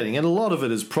that you're getting, and a lot of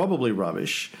it is probably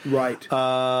rubbish. Right. You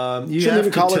Shouldn't have even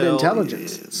to call it tell-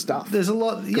 intelligence. It's stuff. There's a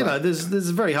lot, you know. There's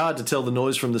very hard to tell the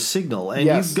noise from the signal, and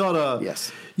Yes. you've got to.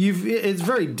 Yes. It's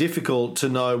very difficult to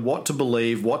know what to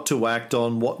believe, what to act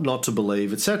on, what not to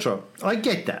believe, etc. I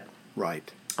get that.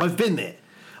 Right. I've been there.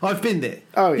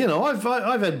 Oh, yeah. You know,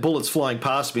 I've had bullets flying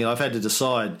past me, and I've had to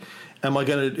decide: am I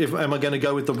going to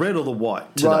go with the red or the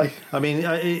white today? Right. I mean,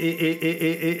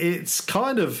 it's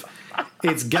kind of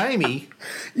it's gamey.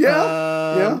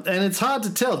 Yeah. And it's hard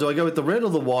to tell. Do I go with the red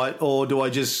or the white, or do I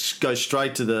just go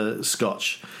straight to the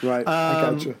Scotch? Right.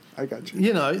 I got you.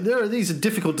 You know, these are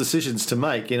difficult decisions to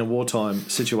make in a wartime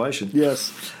situation.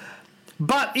 Yes.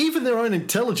 But even their own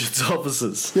intelligence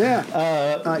officers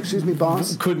Excuse me,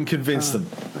 boss. couldn't convince them.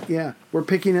 Yeah. We're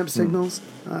picking up signals.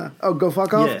 Go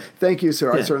fuck off? Yeah. Thank you,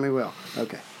 sir. I Yeah. certainly will.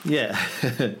 Okay. Yeah.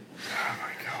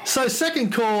 So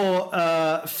Second Corps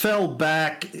fell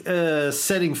back,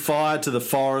 setting fire to the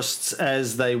forests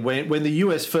as they went. When the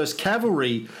US 1st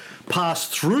Cavalry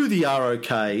passed through the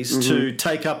ROKs to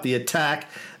take up the attack,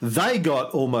 they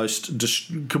got almost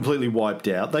completely wiped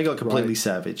out. They got completely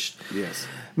savaged. Yes.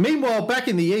 Meanwhile, back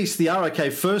in the east, the ROK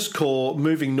 1st Corps,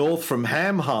 moving north from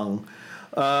Ham Hung,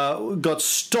 got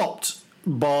stopped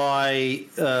by,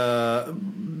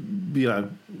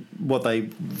 what they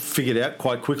figured out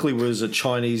quite quickly was a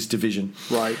Chinese division.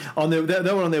 Right. They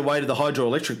were on their way to the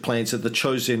hydroelectric plants at the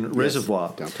Chosin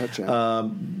Reservoir. Don't touch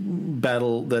that.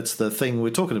 Battle, that's the thing we're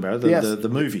talking about, the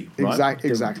movie, right?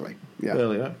 Exactly. Yeah.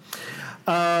 Earlier.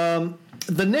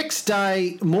 The next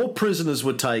day, more prisoners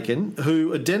were taken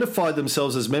who identified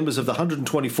themselves as members of the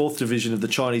 124th Division of the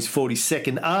Chinese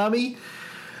 42nd Army.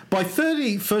 By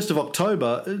 31st of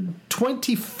October,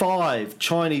 25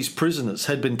 Chinese prisoners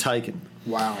had been taken.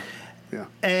 Wow. Yeah.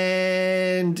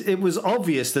 And it was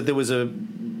obvious that there was a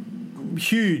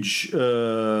huge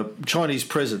Chinese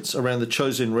presence around the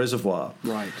Chosin Reservoir.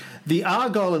 Right. The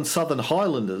Argyle and Southern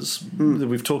Highlanders that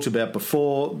we've talked about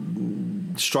before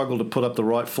struggled to put up the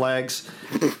right flags,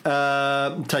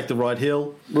 take the right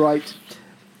hill. Right.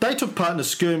 They took part in a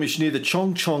skirmish near the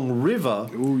Chong Chong River.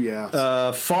 Oh,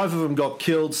 yeah. 5 of them got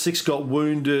killed, 6 got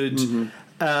wounded.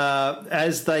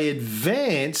 As they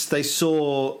advanced, they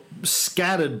saw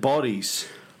scattered bodies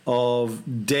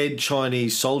of dead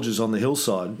Chinese soldiers on the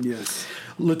hillside. Yes.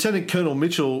 Lieutenant Colonel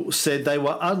Mitchell said they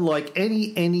were unlike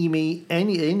any enemy.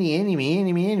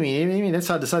 That's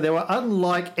hard to say. They were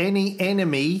unlike any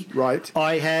enemy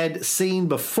I had seen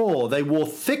before. They wore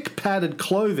thick padded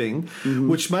clothing,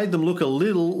 which made them look a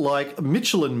little like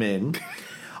Michelin men.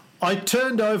 I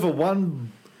turned over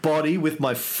one body with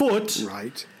my foot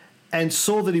and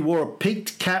saw that he wore a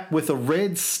peaked cap with a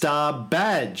red star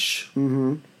badge.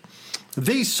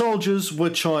 These soldiers were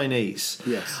Chinese.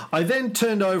 Yes. I then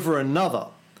turned over another,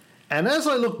 and as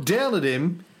I looked down at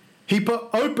him, he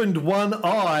opened one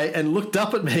eye and looked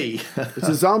up at me. It's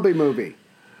a zombie movie.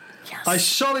 Yes. I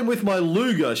shot him with my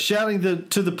Luger, shouting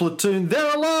to the platoon,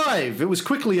 "They're alive!" It was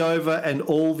quickly over, and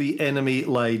all the enemy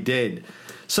lay dead.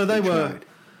 So they were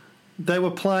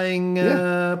playing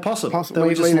possum. They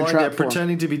were just lying there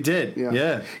pretending to be dead.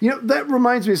 Yeah. You know, that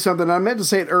reminds me of something. I meant to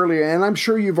say it earlier, and I'm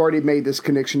sure you've already made this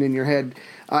connection in your head.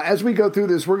 As we go through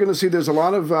this, we're going to see there's a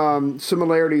lot of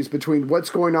similarities between what's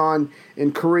going on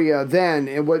in Korea then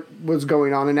and what was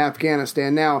going on in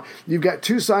Afghanistan now. You've got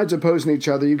two sides opposing each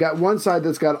other. You've got one side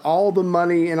that's got all the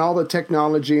money and all the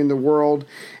technology in the world,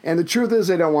 and the truth is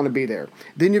they don't want to be there.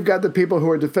 Then you've got the people who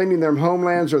are defending their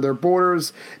homelands or their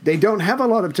borders. They don't have a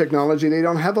lot of technology. They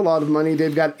don't have a lot of money.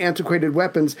 They've got antiquated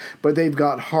weapons, but they've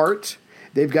got heart.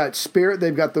 They've got spirit.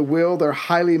 They've got the will. They're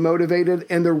highly motivated,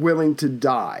 and they're willing to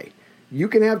die. You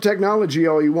can have technology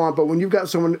all you want, but when you've got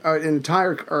someone, an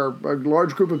entire or a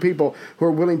large group of people who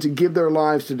are willing to give their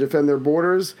lives to defend their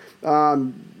borders,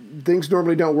 things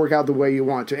normally don't work out the way you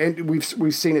want to. And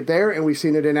we've seen it there, and we've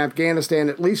seen it in Afghanistan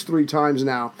at least 3 times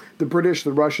now. The British,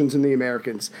 the Russians, and the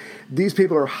Americans. These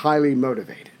people are highly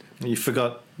motivated. You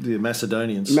forgot the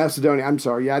Macedonians. Macedonia. I'm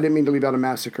sorry. Yeah, I didn't mean to leave out a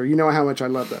massacre. You know how much I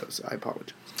love those. I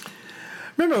apologize.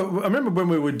 I remember when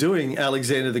we were doing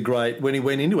Alexander the Great, when he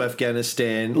went into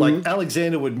Afghanistan, like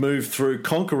Alexander would move through,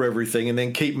 conquer everything, and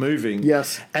then keep moving.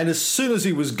 Yes. And as soon as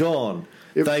he was gone,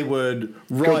 they would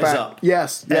rise up.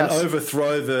 Yes. And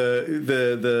overthrow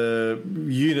the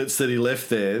units that he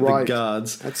left there, the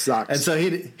guards. That sucks. And so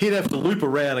he'd have to loop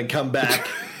around and come back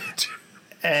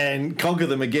and conquer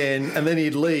them again, and then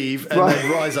he'd leave and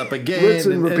then rise up again. Rinse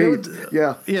and repeat.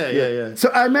 Yeah. So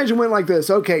I imagine it went like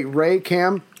this. Okay, Ray,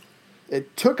 Cam,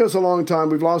 it took us a long time.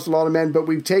 We've lost a lot of men, but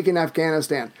we've taken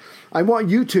Afghanistan. I want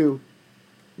you two,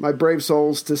 my brave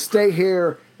souls, to stay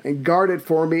here and guard it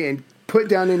for me and put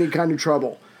down any kind of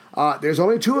trouble. There's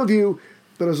only 2 of you,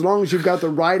 but as long as you've got the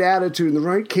right attitude and the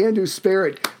right can-do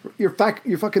spirit, you're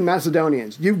fucking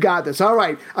Macedonians. You've got this. All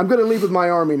right, I'm going to leave with my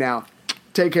army now.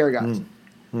 Take care, guys.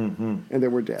 And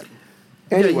then we're dead.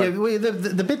 Anyway.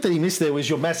 The bit that he missed there was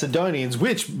your Macedonians,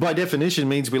 which by definition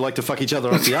means we like to fuck each other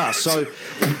up the ass. So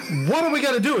what are we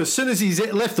going to do as soon as he's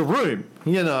left the room?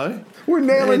 We're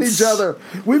nailing each other.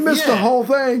 We missed the whole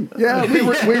thing. Yeah, we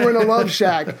were in a love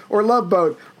shack or love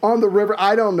boat on the river.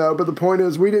 I don't know, but the point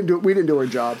is we didn't do our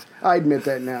jobs. I admit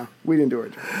that now. We didn't do our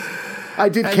jobs. I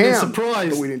did camp,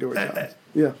 but we didn't do our jobs.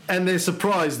 Yeah, and they're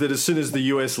surprised that as soon as the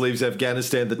US leaves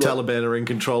Afghanistan, the Taliban are in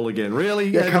control again. Really?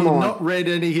 Yeah, Have you not read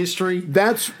any history?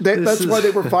 That's why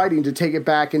they were fighting to take it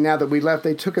back, and now that we left,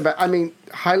 they took it back. I mean,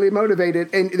 highly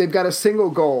motivated, and they've got a single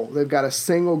goal. They've got a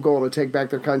single goal to take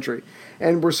back their country,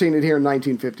 and we're seeing it here in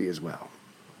 1950 as well.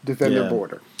 Defend their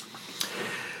border.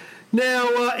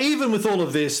 Now, even with all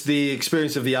of this, the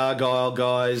experience of the Argyle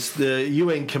guys, the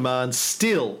UN command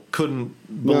still couldn't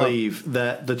believe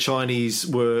that the Chinese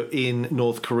were in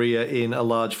North Korea in a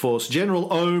large force. General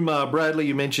Omar Bradley,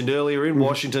 you mentioned earlier in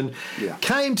Washington,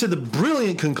 came to the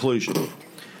brilliant conclusion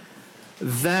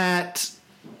that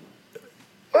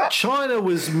China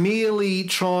was merely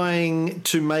trying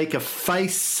to make a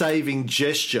face-saving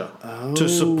gesture to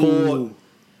support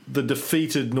the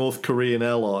defeated North Korean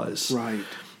allies. Right.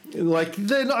 Like,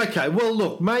 they're not, okay, well,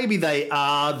 look, maybe they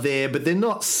are there, but they're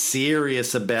not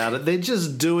serious about it. They're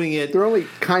just doing it. They're only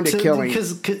kind of killing.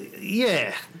 Because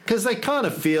they kind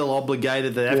of feel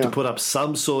obligated. They have to put up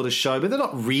some sort of show, but they're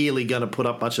not really going to put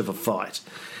up much of a fight.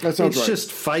 That sounds It's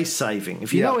just face saving.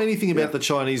 If you know anything about the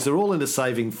Chinese, they're all into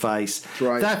saving face. That's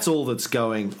right. That's all that's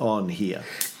going on here.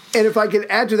 And if I could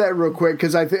add to that real quick,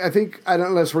 because I think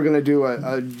unless we're going to do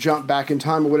a jump back in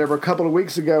time or whatever, a couple of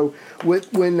weeks ago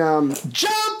when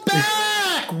jump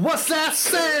back! What's that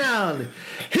sound?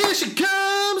 Here she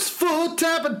comes, full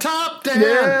tap and top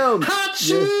down, hot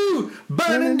shoe,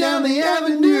 burning down the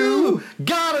avenue.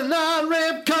 Got an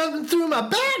on-ramp coming through my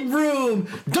bedroom.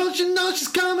 Don't you know she's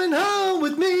coming home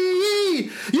with me?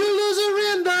 You lose her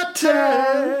in the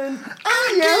turn.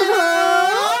 I get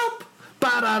up.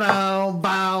 Ba-da-dum,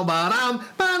 bow-ba-dum,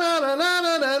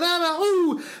 ba-da-da-da-da-da-da,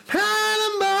 ooh,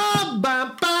 Panama,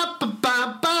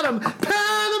 ba-ba-ba-ba-ba-dum,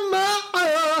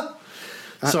 Panama.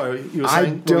 Sorry, you were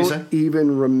saying? I don't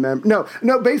even remember. No.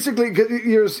 Basically,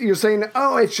 you're saying,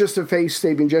 it's just a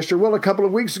face-saving gesture. Well, a couple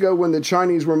of weeks ago, when the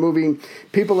Chinese were moving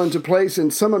people into place,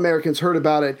 and some Americans heard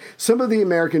about it, some of the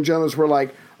American journalists were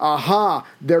like, "Aha!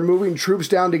 They're moving troops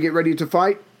down to get ready to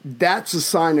fight. That's a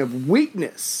sign of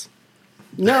weakness."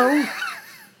 No.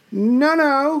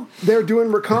 They're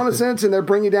doing reconnaissance and they're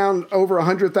bringing down over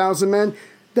 100,000 men.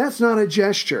 That's not a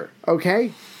gesture,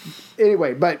 okay?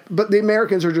 Anyway, but the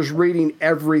Americans are just reading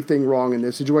everything wrong in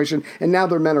this situation, and now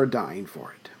their men are dying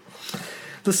for it.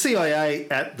 The CIA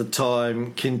at the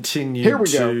time continued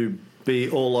to be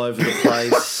all over the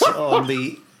place. On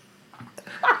the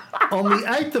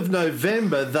 8th of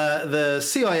November, the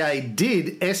CIA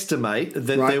did estimate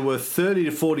that there were 30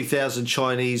 to 40,000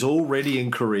 Chinese already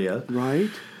in Korea. Right.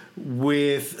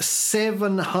 With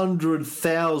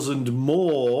 700,000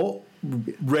 more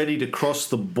ready to cross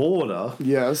the border.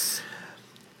 Yes.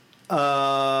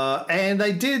 And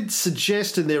they did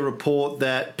suggest in their report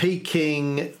that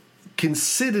Peking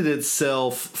considered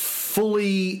itself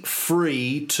fully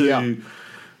free to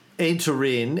enter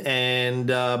in and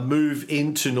move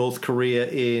into North Korea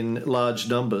in large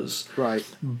numbers. Right.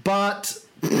 But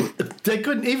they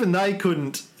couldn't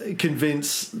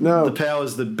convince the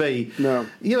powers that be. No.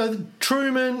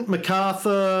 Truman,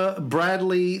 MacArthur,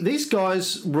 Bradley, these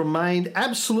guys remained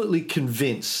absolutely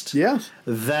convinced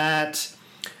that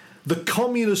the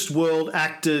communist world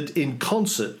acted in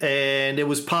concert and it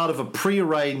was part of a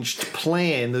prearranged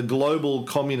plan, the global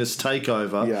communist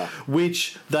takeover,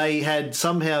 which they had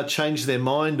somehow changed their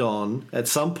mind on at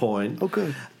some point.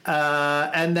 Okay.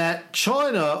 And that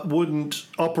China wouldn't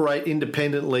operate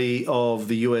independently of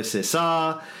the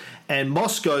USSR, and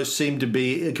Moscow seemed to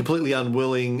be completely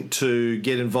unwilling to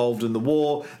get involved in the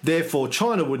war. Therefore,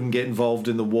 China wouldn't get involved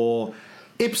in the war.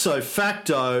 Ipso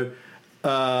facto,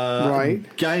 game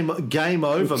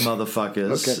over,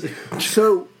 motherfuckers. Okay.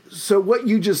 So what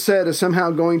you just said is somehow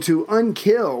going to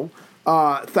unkill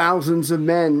thousands of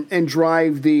men and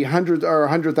drive the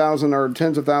 100,000 or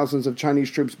tens of thousands of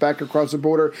Chinese troops back across the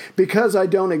border. Because I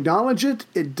don't acknowledge it,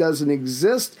 it doesn't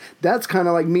exist. That's kind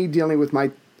of like me dealing with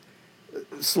my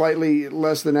slightly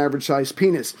less than average size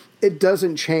penis. It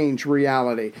doesn't change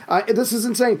reality. This is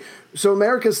insane. So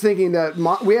America's thinking that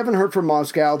we haven't heard from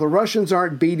Moscow. The Russians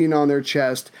aren't beating on their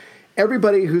chest.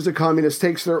 Everybody who's a communist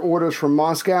takes their orders from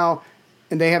Moscow.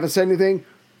 and they haven't said anything,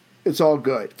 it's all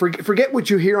good. Forget what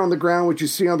you hear on the ground, what you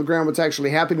see on the ground, what's actually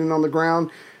happening on the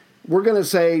ground. We're going to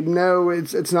say, no,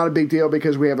 it's not a big deal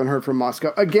because we haven't heard from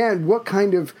Moscow. Again, what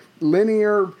kind of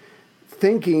linear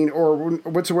thinking, or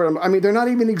what's the word? I mean, they're not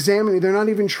even examining. They're not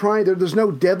even trying. There's no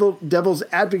devil's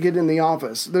advocate in the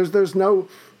office. There's no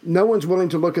one's willing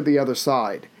to look at the other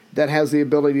side that has the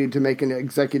ability to make an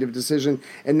executive decision,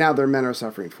 and now their men are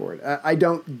suffering for it. I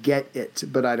don't get it,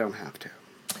 but I don't have to.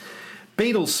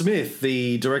 Beadle Smith,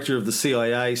 the director of the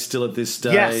CIA, still at this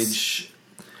stage... Yes.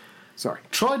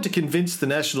 Tried to convince the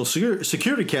National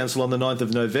Security Council on the 9th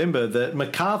of November that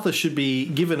MacArthur should be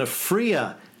given a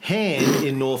freer hand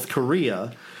in North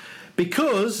Korea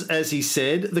because, as he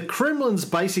said, the Kremlin's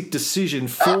basic decision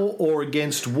for or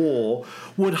against war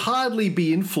would hardly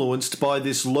be influenced by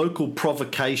this local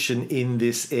provocation in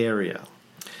this area.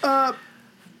 The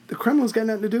Kremlin's got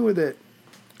nothing to do with it.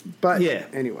 But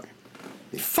anyway.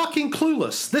 Fucking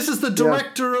clueless. This is the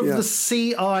director of the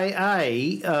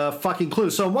CIA fucking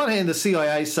clueless. So on one hand, the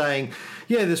CIA is saying,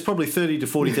 yeah, there's probably 30 to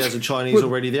 40,000 Chinese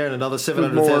already there and another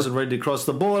 700,000 ready to cross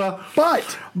the border.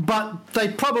 But they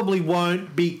probably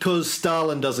won't because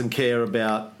Stalin doesn't care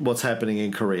about what's happening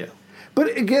in Korea.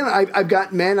 But again, I've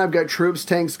got men, I've got troops,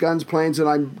 tanks, guns, planes, and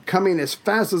I'm coming as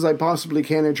fast as I possibly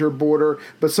can at your border,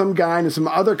 but some guy in some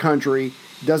other country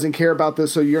doesn't care about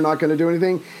this, so you're not going to do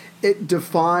anything. It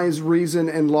defies reason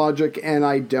and logic, and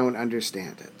I don't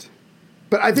understand it.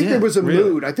 But I think there was a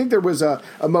mood. I think there was a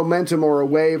momentum or a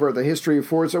wave or the history of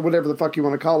force or whatever the fuck you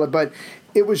want to call it. But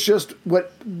it was just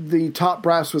what the top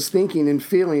brass was thinking and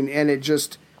feeling, and it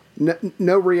just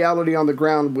no reality on the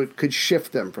ground could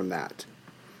shift them from that.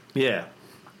 Yeah.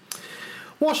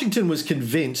 Washington was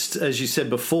convinced, as you said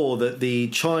before, that the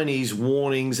Chinese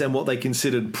warnings and what they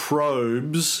considered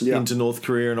probes into North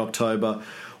Korea in October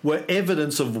were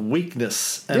evidence of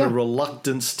weakness and a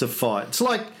reluctance to fight. It's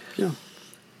like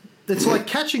it's like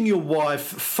catching your wife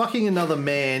fucking another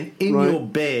man in your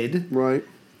bed,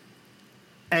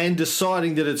 and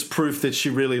deciding that it's proof that she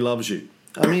really loves you.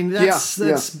 I mean,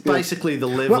 that's basically the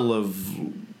level of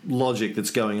logic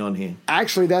that's going on here.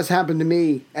 Actually, that's happened to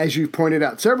me, as you've pointed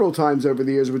out several times over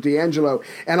the years with D'Angelo.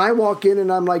 And I walk in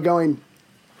and I'm like going,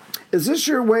 is this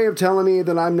your way of telling me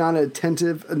that I'm not an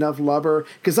attentive enough lover?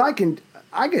 Because I can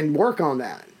work on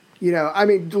that. You know, I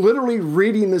mean, literally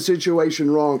reading the situation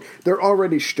wrong. They're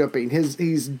already stooping.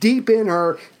 He's deep in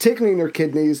her, tickling her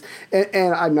kidneys,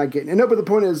 and I'm not getting it. No, but the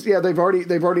point is, they've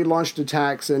already launched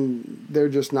attacks, and they're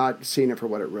just not seeing it for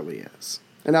what it really is.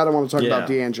 And I don't want to talk about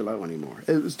D'Angelo anymore.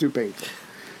 It was too painful.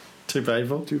 Too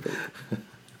painful? Too painful.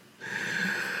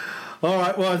 All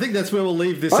right, well, I think that's where we'll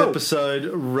leave this episode,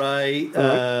 Ray.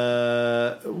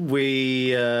 We'll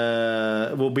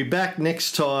be back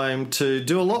next time to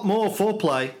do a lot more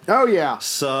foreplay. Oh, yeah.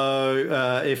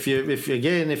 So if you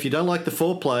don't like the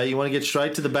foreplay, you want to get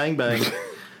straight to the bang bang.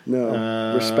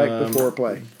 No, respect the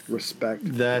foreplay. Respect.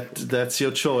 That's your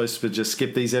choice, but just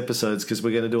skip these episodes because we're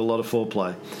going to do a lot of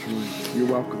foreplay. You're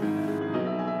welcome.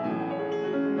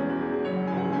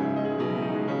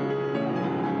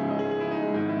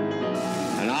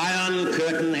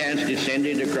 Curtain has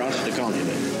descended across the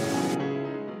continent.